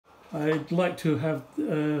I'd like to have,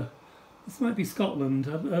 this might be Scotland,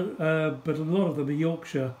 but a lot of them are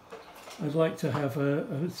Yorkshire. I'd like to have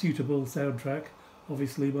a suitable soundtrack.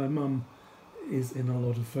 Obviously my mum is in a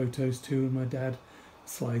lot of photos too, and my dad,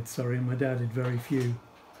 and my dad did very few.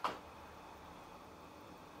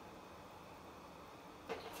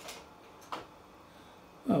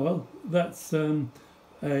 Oh well, that's a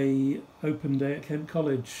open day at Kent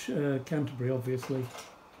College, Canterbury, obviously.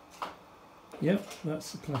 Yep,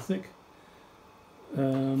 that's a classic.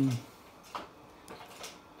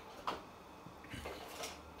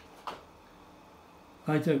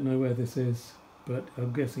 I don't know where this is, but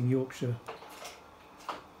I'm guessing Yorkshire.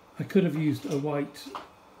 I could have used a white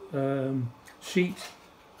sheet.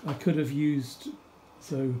 I could have used,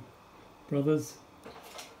 so brothers,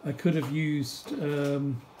 I could have used,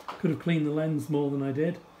 could have cleaned the lens more than I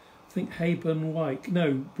did. I think Hayburn White,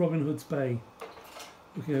 no, Robin Hood's Bay,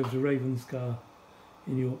 looking over to Ravenscar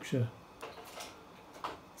in Yorkshire.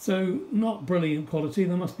 So not brilliant quality.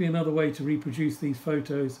 There must be another way to reproduce these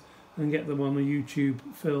photos and get them on a YouTube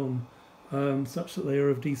film such that they are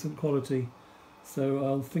of decent quality. So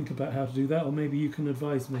I'll think about how to do that, or maybe you can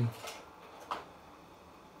advise me.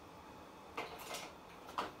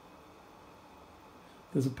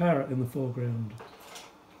 There's a parrot in the foreground.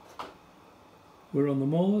 We're on the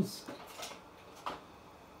moors.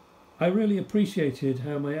 I really appreciated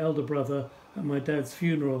how my elder brother at my dad's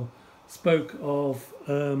funeral spoke of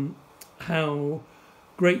how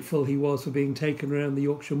grateful he was for being taken around the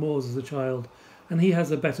Yorkshire moors as a child, and he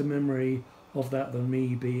has a better memory of that than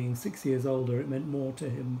me. Being 6 years older, it meant more to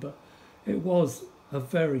him, but it was a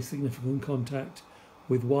very significant contact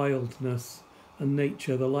with wildness and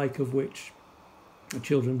nature, the like of which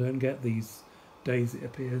children don't get these days, it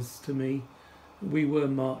appears to me. We were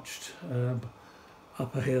marched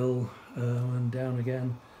up a hill and down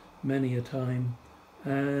again many a time,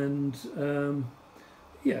 and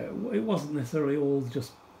yeah, it wasn't necessarily all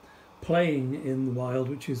just playing in the wild,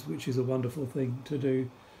 which is a wonderful thing to do,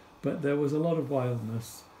 but there was a lot of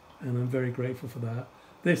wildness, and I'm very grateful for that.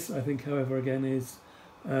 This, I think, however, again is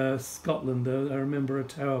Scotland. I remember a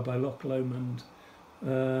tower by Loch Lomond,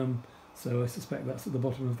 so I suspect that's at the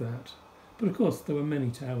bottom of that. But of course there were many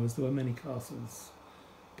towers, there were many castles,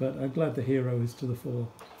 but I'm glad the hero is to the fore.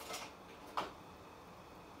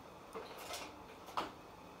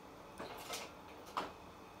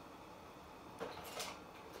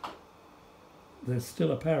 There's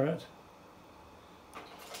still a parrot.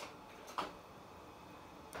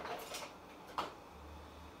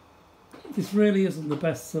 This really isn't the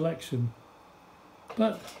best selection,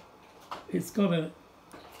 but it's got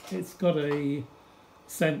a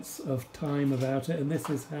sense of time about it, and this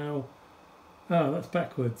is how, that's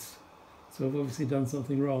backwards, so I've obviously done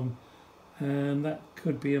something wrong, and that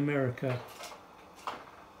could be America,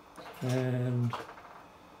 and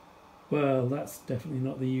well, that's definitely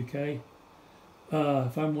not the UK.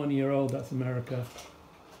 If I'm 1 year old, that's America.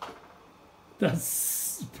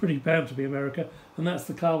 That's pretty bound to be America, and that's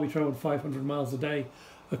the car we travelled 500 miles a day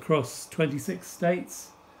across 26 states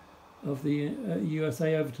of the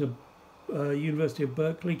USA over to University of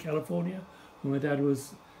Berkeley, California, where my dad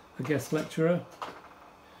was a guest lecturer.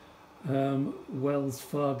 Wells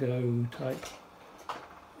Fargo type.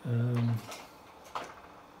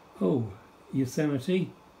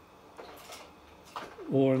 Yosemite,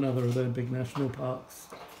 or another of their big national parks,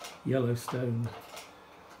 Yellowstone.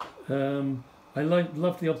 I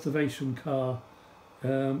loved the observation car,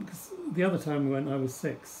 because the other time we went I was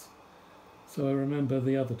 6, so I remember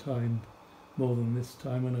the other time more than this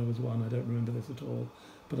time when I was 1. I don't remember this at all,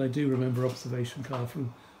 but I do remember observation car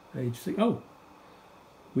from age 6. Oh,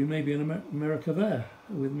 we may be in America there,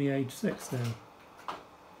 with me age 6 now.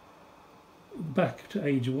 Back to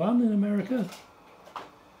age 1 in America.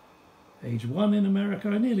 Age 1 in America.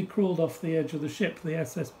 I nearly crawled off the edge of the ship, the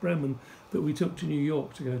SS Bremen, that we took to New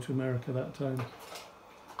York to go to America that time.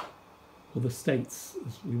 Or the States,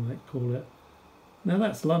 as we might call it. Now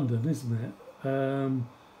that's London, isn't it?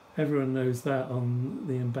 Everyone knows that on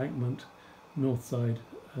the embankment, north side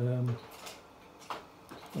of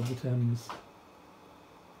the Thames.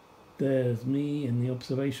 There's me in the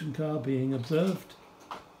observation car being observed.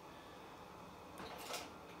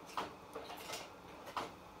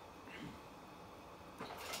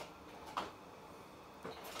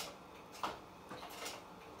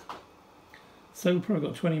 So we've probably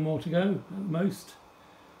got 20 more to go at most.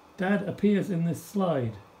 Dad appears in this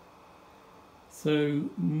slide. So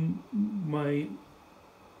my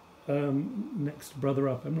next brother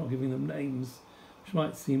up, I'm not giving them names, which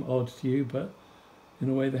might seem odd to you, but in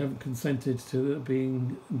a way they haven't consented to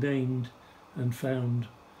being named and found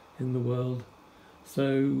in the world.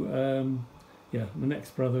 So yeah, my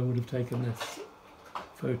next brother would have taken this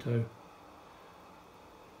photo.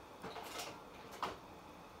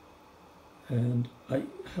 And I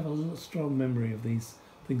have a strong memory of these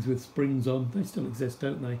things with springs on. They still exist,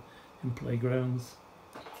 don't they, in playgrounds?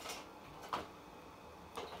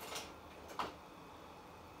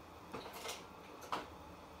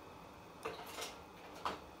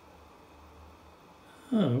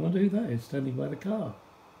 Oh, I wonder who that is standing by the car.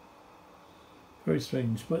 Very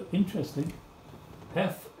strange, but interesting.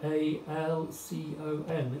 Falcon.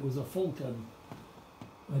 It was a falcon.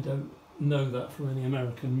 I don't know that from any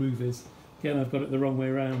American movies. Again, I've got it the wrong way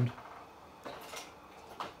around.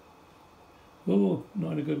 Oh,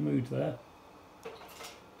 not in a good mood there.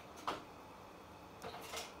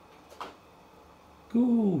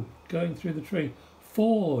 Cool, going through the tree.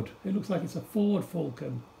 Ford. It looks like it's a Ford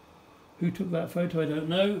Falcon. Who took that photo, I don't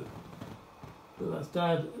know. But that's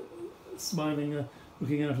Dad smiling,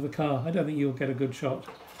 looking out of the car. I don't think you'll get a good shot,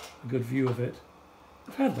 a good view of it.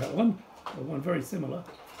 I've had that one, or one very similar.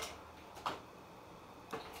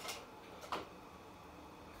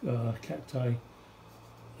 Cacti.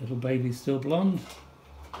 Little baby's still blonde.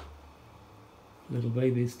 Little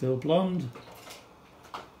baby's still blonde.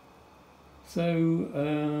 So,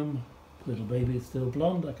 little baby's still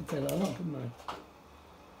blonde. I could say that a lot, couldn't I?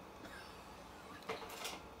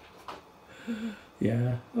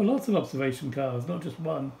 Yeah, well, lots of observation cars, not just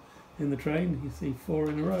one in the train. You see 4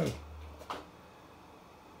 in a row.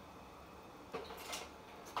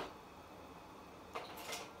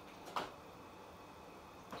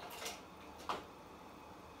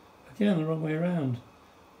 Again, the wrong way around.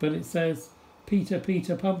 But it says Peter,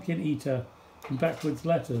 Peter, Pumpkin Eater in backwards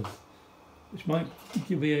letters, which might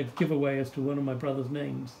be a giveaway as to one of my brother's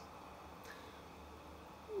names.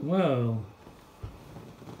 Well,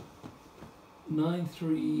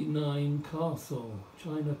 939 Castle,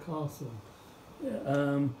 China Castle,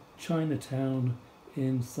 Chinatown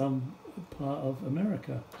in some part of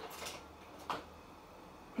America.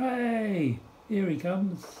 Hey, here he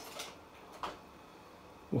comes.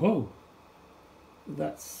 Whoa,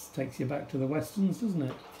 that takes you back to the westerns, doesn't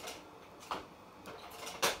it?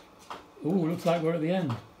 Oh, looks like we're at the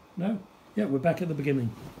end. No? Yeah, we're back at the beginning.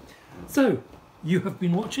 So, you have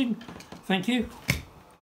been watching. Thank you.